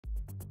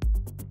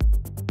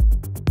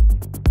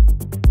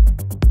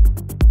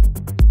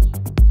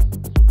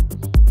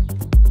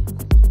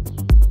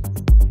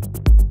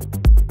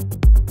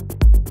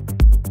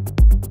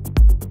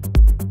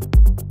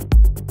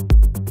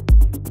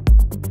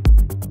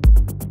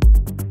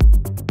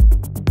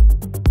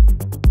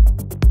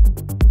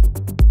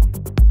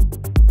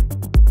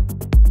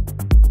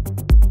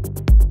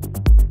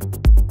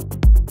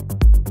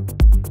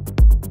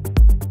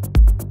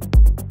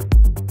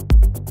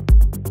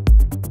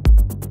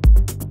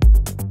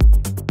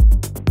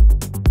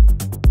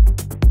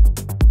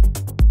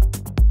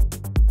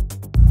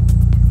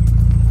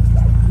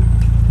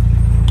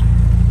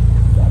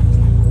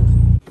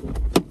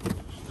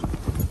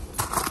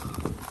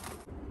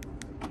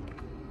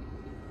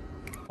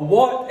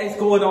What is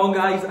going on,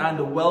 guys,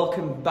 and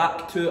welcome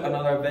back to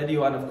another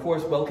video, and of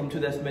course welcome to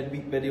this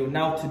midweek video.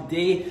 Now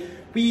today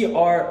we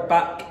are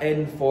back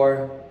in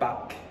for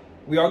back.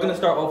 We are going to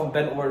start off in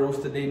bent over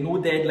rows today,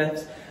 no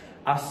deadlifts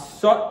as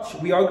such.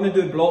 We are going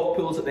to do block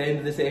pulls at the end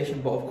of the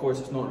session, but of course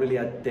it's not really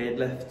a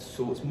deadlift,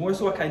 so it's more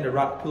so a kind of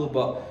rack pull,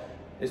 but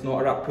it's not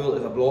a rack pull,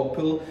 it's a block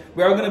pull.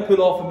 We are going to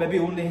pull off maybe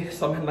only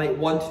something like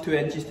 1 to 2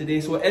 inches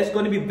today, so it's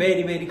going to be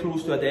very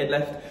close to a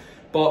deadlift.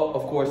 But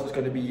of course it's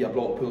going to be a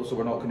block pull, so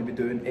we're not going to be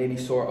doing any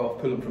sort of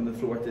pulling from the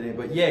floor today.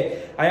 But yeah,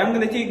 I am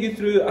going to take you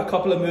through a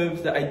couple of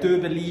moves that I do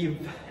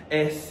believe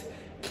is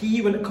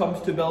key when it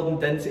comes to building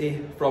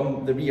density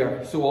from the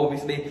rear. So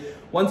obviously,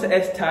 once it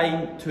is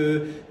time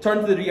to turn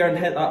to the rear and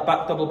hit that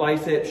back double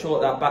bicep shot,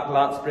 that back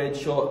lat spread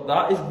shot,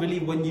 that is really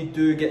when you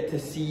do get to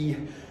see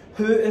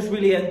who is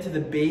really into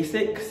the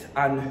basics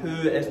and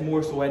who is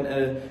more so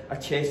into a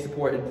chest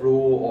supported row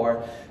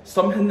or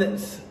something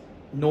that's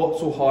not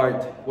so hard,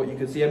 what you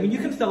can see. I mean, you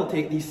can still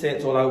take these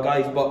sets all out,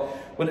 guys, but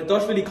when it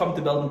does really come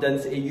to building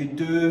density, you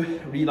do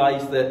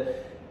realise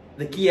that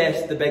the key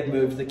is the big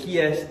moves, the key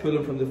is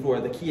pulling from the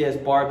floor, the key is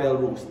barbell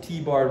rows,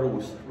 T-bar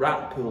rows,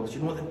 rack pulls,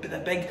 you know, the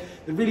big,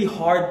 the really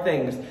hard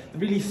things, the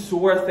really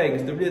sore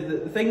things,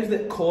 the things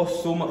that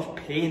cause so much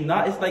pain.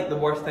 That is like the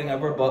worst thing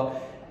ever,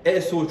 but it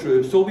is so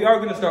true. So we are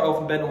going to start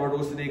off in bent over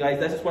rows today, guys.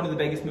 This is one of the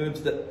biggest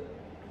moves that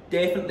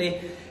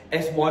definitely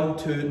is one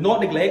to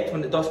not neglect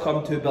when it does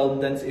come to building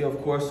density, of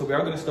course. So we are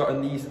going to start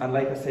on these, and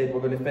like I said,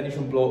 we're going to finish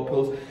on block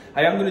pulls.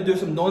 I am going to do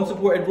some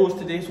non-supported rows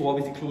today, so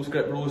obviously close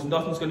grip rows.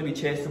 Nothing's going to be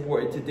chest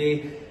supported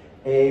today.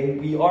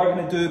 We are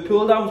going to do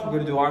pull downs, we're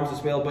going to do arms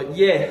as well. But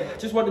yeah, I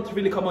just wanted to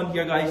really come on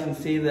here, guys, and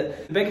say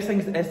that the biggest thing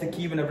is the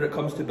key whenever it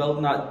comes to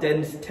building that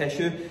dense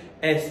tissue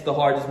is the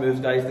hardest moves,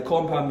 guys, the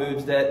compound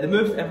moves, the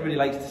moves everybody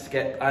likes to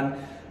skip. And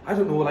I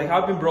don't know, like,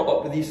 I've been brought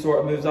up with these sort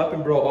of moves. I've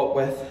been brought up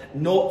with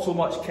not so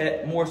much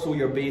kit, more so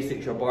your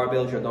basics, your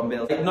barbells, your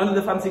dumbbells. Like, none of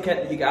the fancy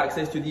kit that you get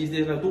access to these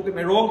days. Now, don't get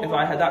me wrong, if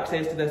I had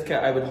access to this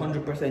kit, I would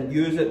 100%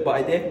 use it, but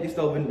I definitely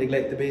still wouldn't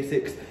neglect the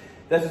basics.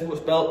 This is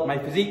what's built my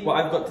physique,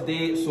 what I've got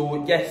today.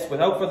 So yes,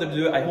 without further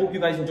ado, I hope you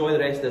guys enjoy the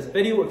rest of this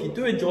video. If you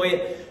do enjoy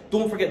it,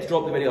 don't forget to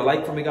drop the video a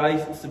like for me,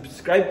 guys.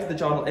 Subscribe to the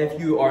channel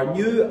if you are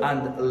new,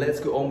 and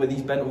let's get on with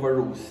these bent over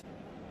rows.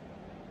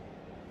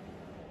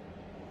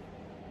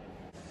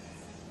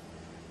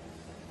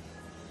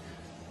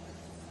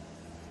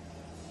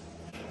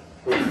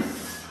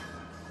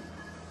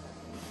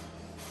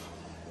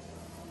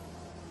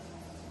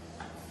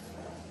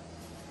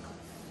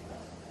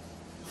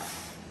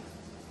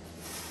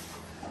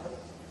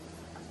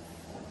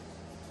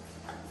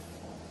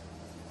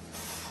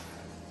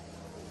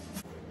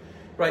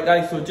 Right,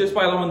 guys, so just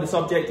while I'm on the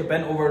subject of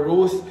bent over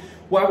rows,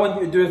 what I want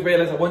you to do as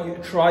well is I want you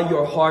to try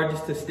your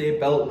hardest to stay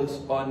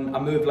beltless on a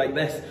move like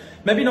this.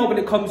 Maybe not when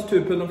it comes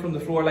to pulling from the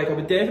floor. Like, I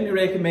would definitely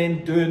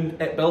recommend doing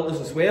it beltless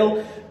as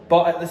well,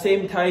 but at the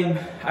same time,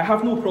 I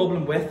have no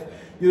problem with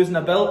using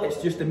a belt.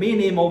 It's just the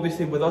main aim,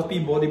 obviously, with us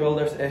being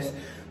bodybuilders, is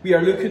we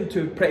are looking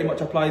to pretty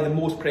much apply the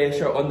most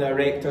pressure on the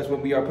erectors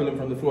when we are pulling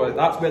from the floor.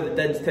 That's where the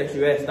dense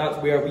tissue is.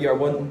 That's where we are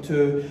wanting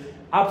to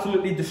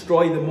absolutely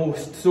destroy the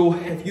most. So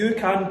if you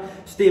can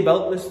stay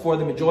beltless for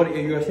the majority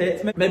of your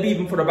sets, maybe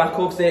even for a back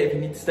off set, if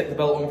you need to stick the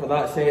belt on for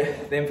that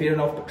set, then fair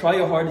enough, but try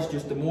your hardest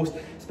just the most,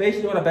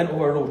 especially on a bent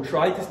over row.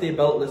 Try to stay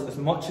beltless as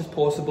much as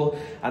possible,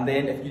 and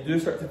then if you do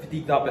start to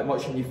fatigue that bit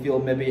much and you feel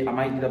maybe I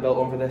might need a belt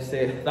on for this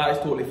set, that is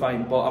totally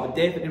fine. But I would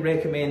definitely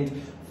recommend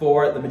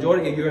for the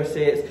majority of your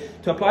sets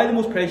to apply the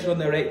most pressure on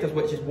the erectors,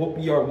 which is what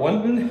we are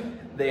wanting.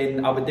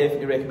 Then I would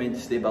definitely recommend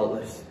to stay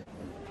beltless.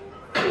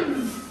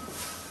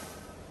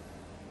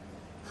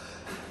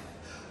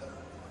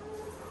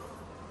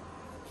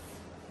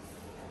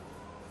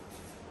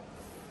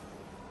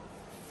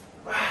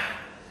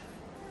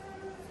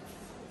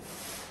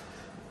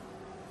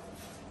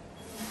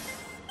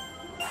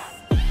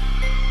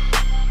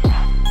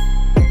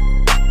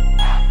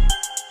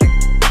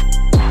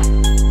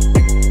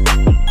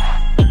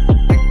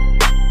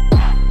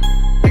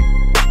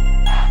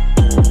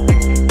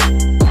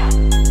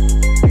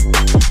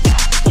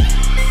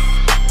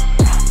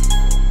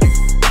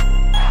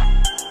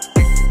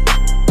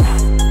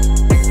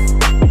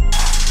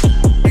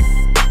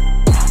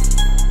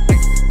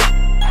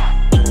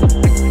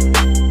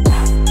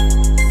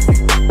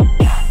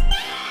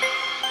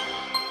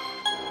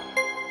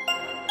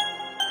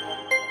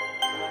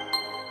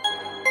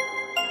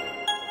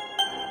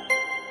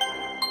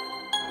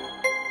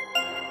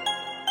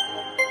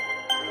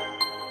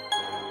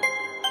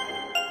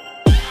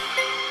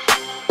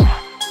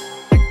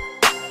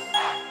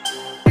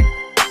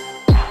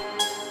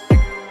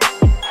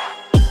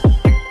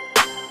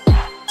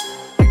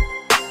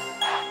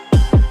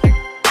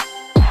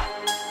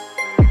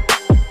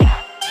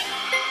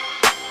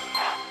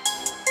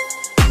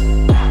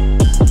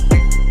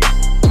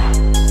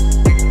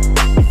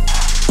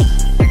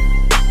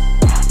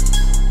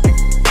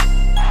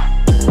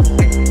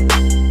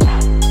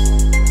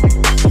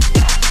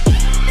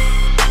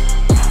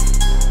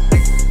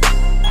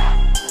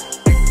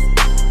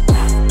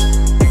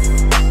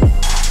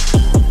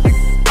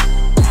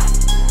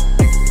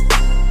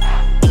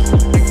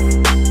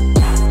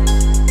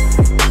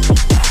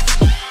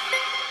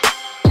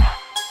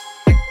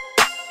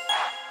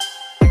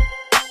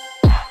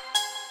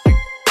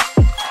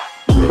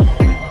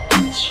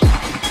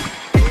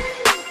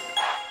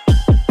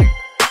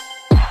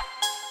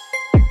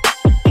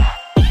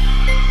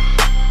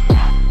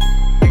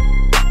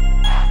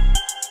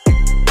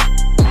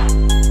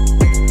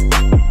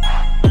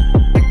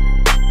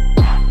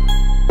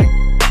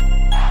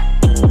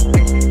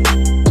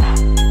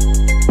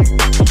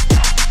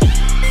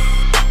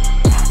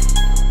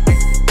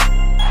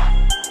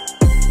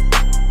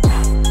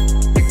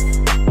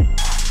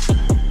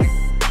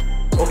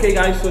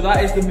 so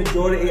that is the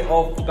majority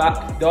of the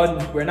back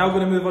done. We're now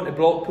going to move on to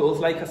block pulls.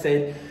 Like I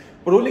said,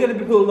 we're only going to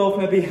be pulling off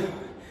maybe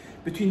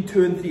between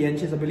 2 and 3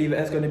 inches, I believe it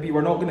is going to be.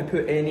 We're not going to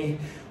put any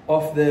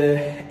of the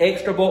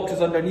extra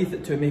boxes underneath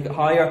it to make it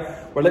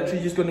higher. We're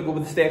literally just going to go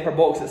with the stepper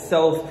box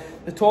itself,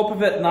 the top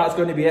of it, and that's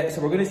going to be it.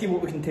 So we're going to see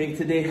what we can take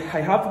today.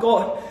 I have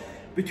got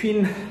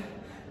between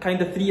kind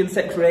of 3 and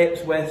 6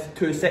 reps with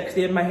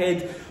 260 in my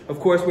head. Of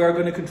course, we are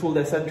going to control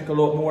the eccentric a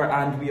lot more,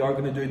 and we are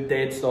going to do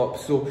dead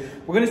stops. So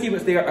we're going to see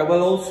what's there. I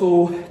will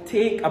also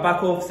take a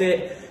back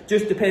offset,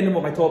 just depending on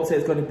what my top set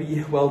is going to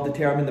be, will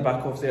determine the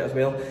back offset as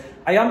well.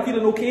 I am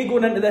feeling okay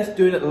going into this,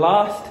 doing it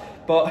last,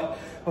 but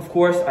of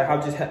course, I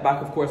have just hit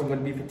back. Of course, I'm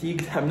going to be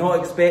fatigued. I'm not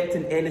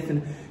expecting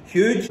anything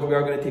huge. We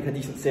are going to take a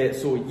decent set.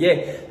 So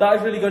yeah, that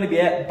is really going to be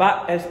it.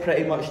 Back is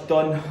pretty much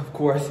done, of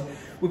course.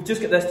 We've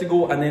just got this to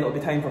go, and then it'll be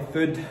time for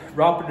food,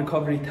 rapid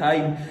recovery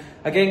time.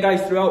 Again,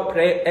 guys, throughout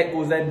prep, it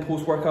goes in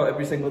post-workout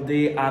every single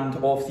day, and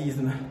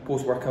off-season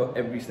post-workout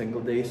every single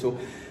day. So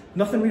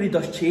nothing really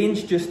does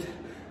change, just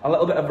a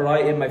little bit of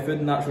variety in my food,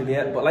 and that's really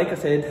it. But like I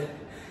said,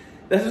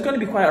 this is going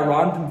to be quite a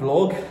random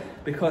vlog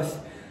because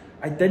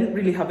I didn't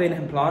really have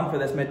anything planned for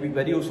this midweek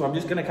video, so I'm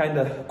just going to kind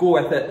of go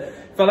with it,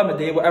 film a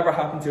day, whatever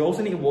happens. You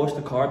also need to wash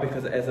the car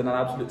because it is in an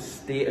absolute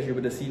state, as you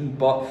would have seen,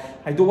 but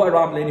I don't want to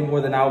ramble any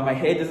more than now. My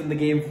head is in the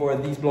game for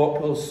these block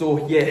pulls,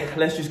 so yeah,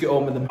 let's just get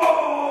on with them.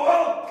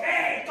 Oh,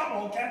 okay, come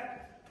on, Ken,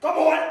 come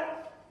on.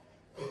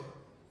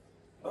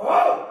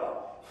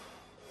 Oh.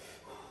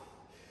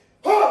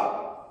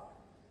 Oh.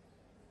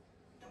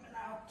 Coming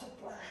out to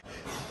play.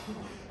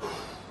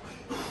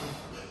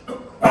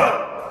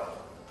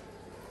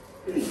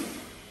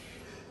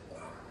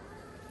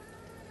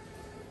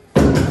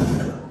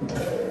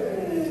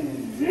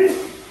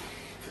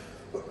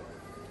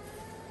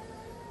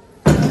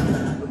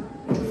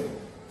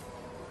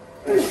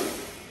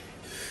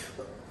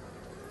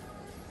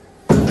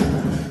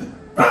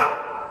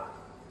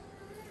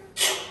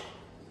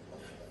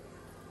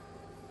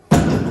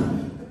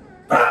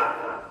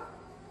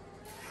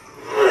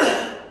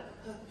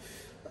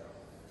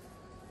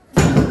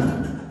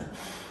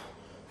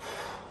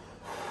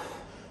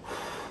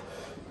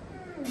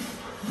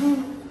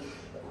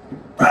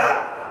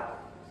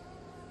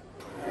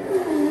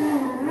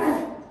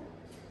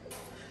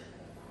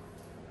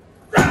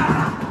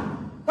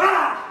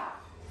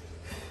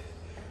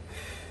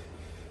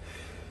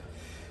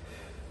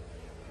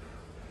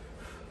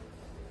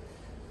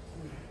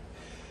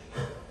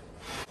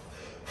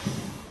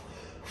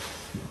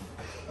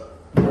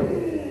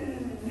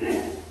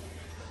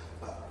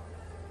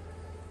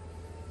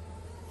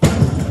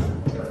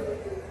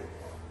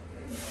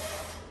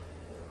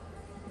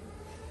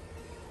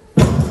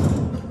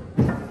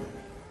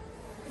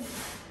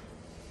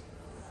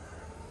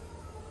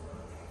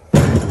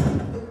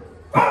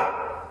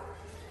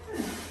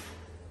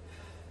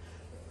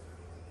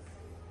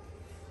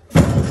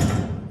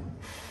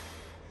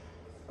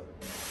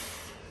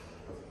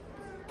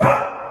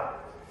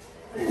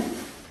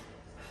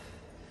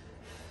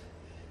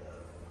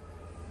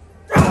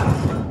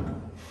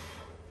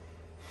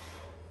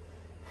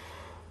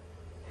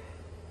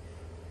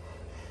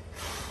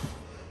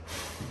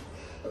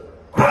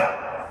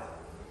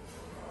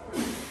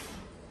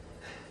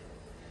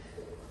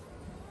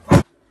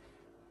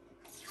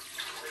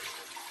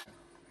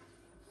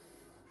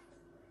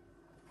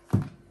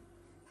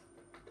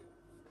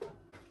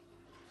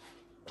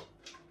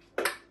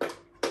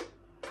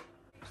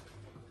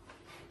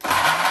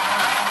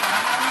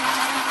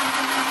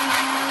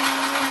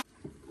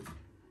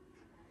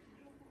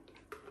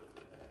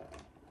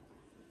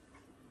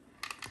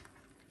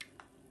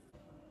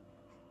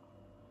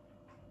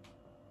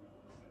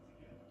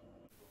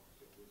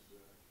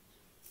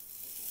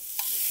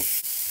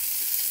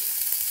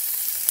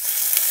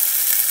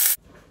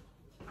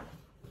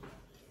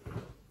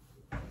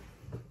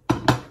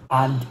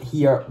 And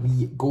here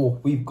we go.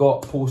 We've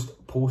got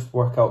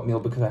post-workout meal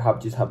because I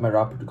have just had my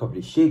rapid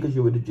recovery shake, as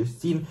you would have just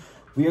seen.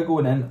 We are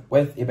going in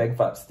with a big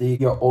fat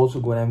steak. We are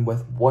also going in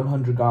with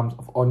 100 grams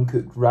of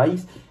uncooked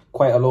rice.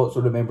 Quite a lot,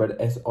 so remember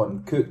it is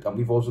uncooked. And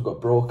we've also got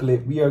broccoli.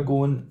 We are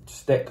going to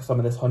stick some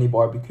of this honey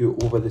barbecue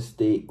over the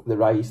steak, the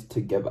rice,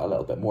 to give it a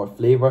little bit more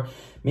flavour.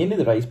 Mainly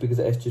the rice because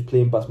it is just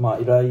plain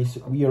basmati rice.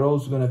 We are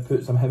also going to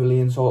put some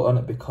Himalayan salt on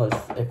it because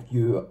if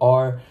you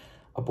are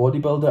a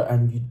bodybuilder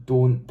and you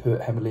don't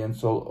put Himalayan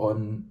salt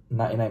on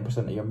 99%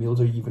 of your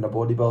meals, or even a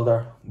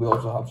bodybuilder, we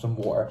also have some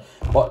water.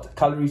 But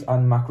calories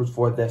and macros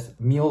for this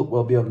meal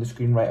will be on the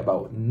screen right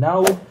about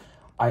now.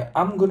 I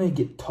am going to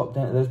get tucked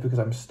into this because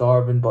I'm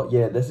starving, but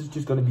yeah, this is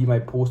just going to be my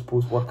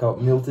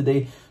post-workout meal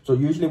today. So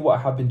usually what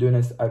I have been doing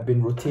is I've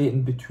been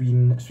rotating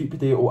between sweet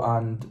potato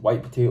and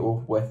white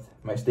potato with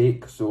my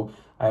steak. So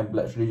I'm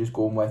literally just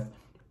going with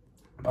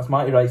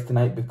basmati rice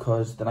tonight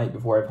because the night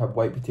before I've had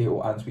white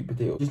potato and sweet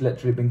potato. Just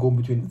literally been going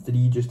between the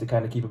three just to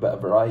kind of keep a bit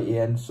of variety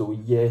in. So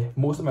yeah,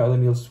 most of my other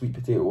meals sweet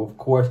potato, of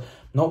course.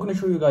 Not going to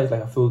show you guys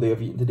like a full day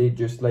of eating today,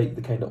 just like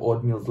the kind of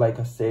odd meals. Like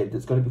I said,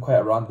 it's going to be quite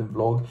a random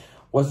vlog.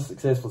 Was a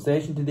successful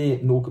session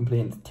today, no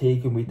complaints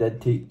taken. We did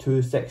take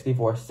 260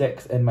 for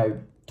 6 in my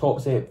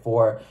top set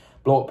for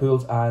block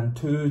pulls and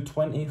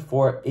 220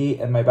 for 8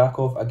 in my back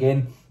off.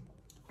 Again,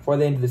 for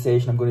the end of the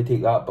session, I'm going to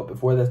take that, but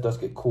before this does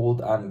get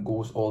cold and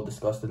goes all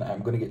disgusting,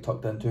 I'm going to get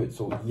tucked into it.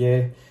 So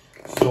yeah,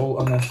 salt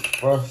on this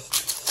first.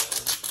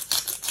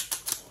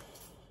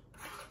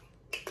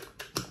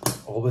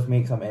 Always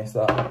makes a mess,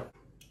 that.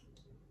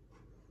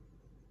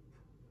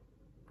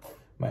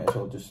 Might as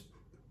well just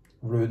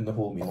ruin the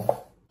whole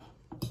meal.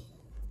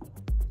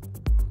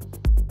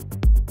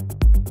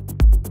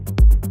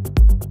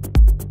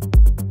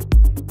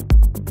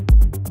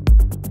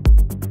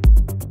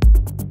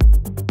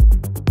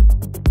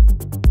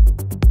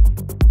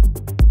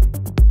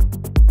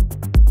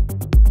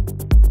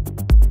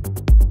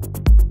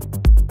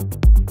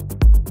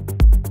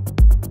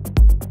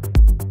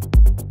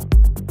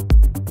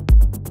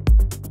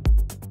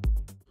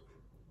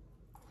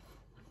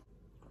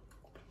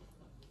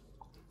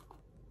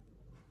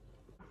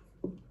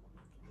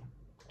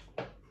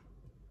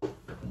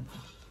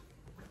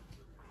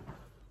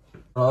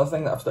 Another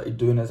thing that I've started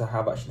doing is I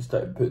have actually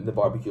started putting the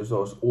barbecue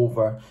sauce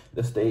over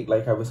the steak.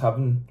 Like, I was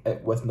having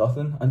it with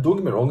nothing, and don't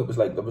get me wrong, it was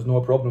like there was no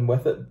problem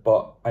with it,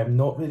 but I'm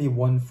not really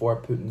one for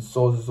putting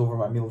sauces over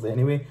my meals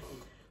anyway.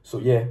 So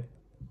yeah,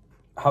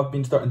 I have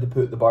been starting to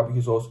put the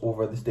barbecue sauce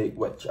over the steak,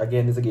 which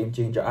again is a game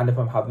changer. And if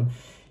I'm having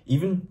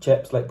even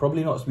chips, like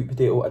probably not sweet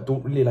potato, I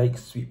don't really like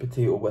sweet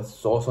potato with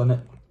sauce on it.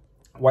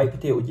 White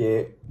potato,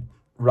 yeah.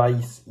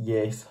 Rice,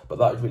 yes, but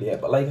that's really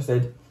it. But like I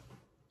said,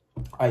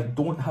 I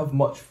don't have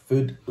much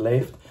food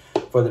left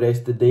for the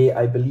rest of the day.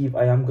 I believe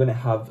I am going to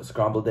have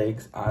scrambled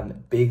eggs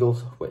and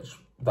bagels, which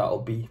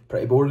that'll be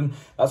pretty boring.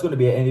 That's going to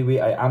be it anyway.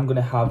 I am going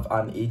to have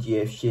an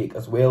AGF shake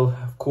as well,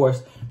 of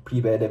course,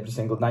 pre-bed every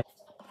single night.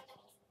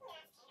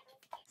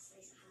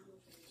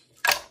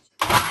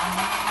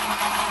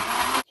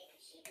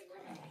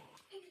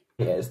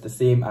 It's the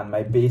same, and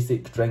my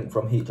basic drink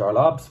from HR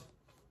Labs.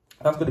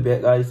 That's going to be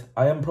it, guys.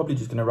 I am probably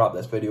just going to wrap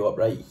this video up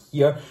right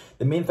here.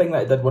 The main thing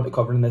that I did want to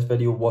cover in this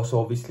video was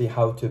obviously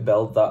how to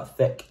build that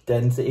thick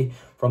density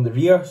from the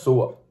rear.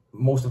 So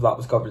most of that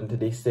was covered in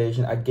today's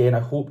session. Again,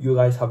 I hope you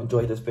guys have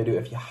enjoyed this video.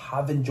 If you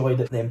have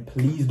enjoyed it, then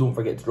please don't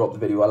forget to drop the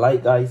video a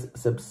like, guys.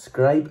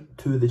 Subscribe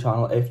to the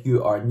channel if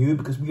you are new,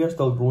 because we are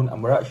still growing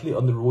and we're actually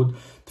on the road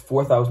to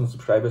 4,000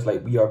 subscribers.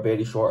 Like, we are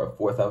very short of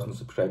 4,000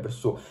 subscribers,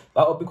 so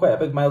that will be quite a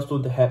big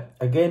milestone to hit.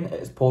 Again, it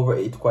is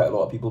poverty to quite a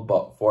lot of people,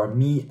 but for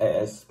me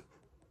it is.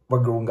 We're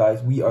growing,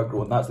 guys. We are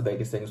growing. That's the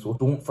biggest thing. So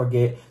don't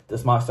forget to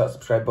smash that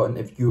subscribe button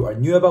if you are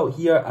new about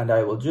here, and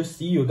I will just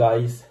see you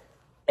guys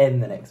in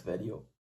the next video.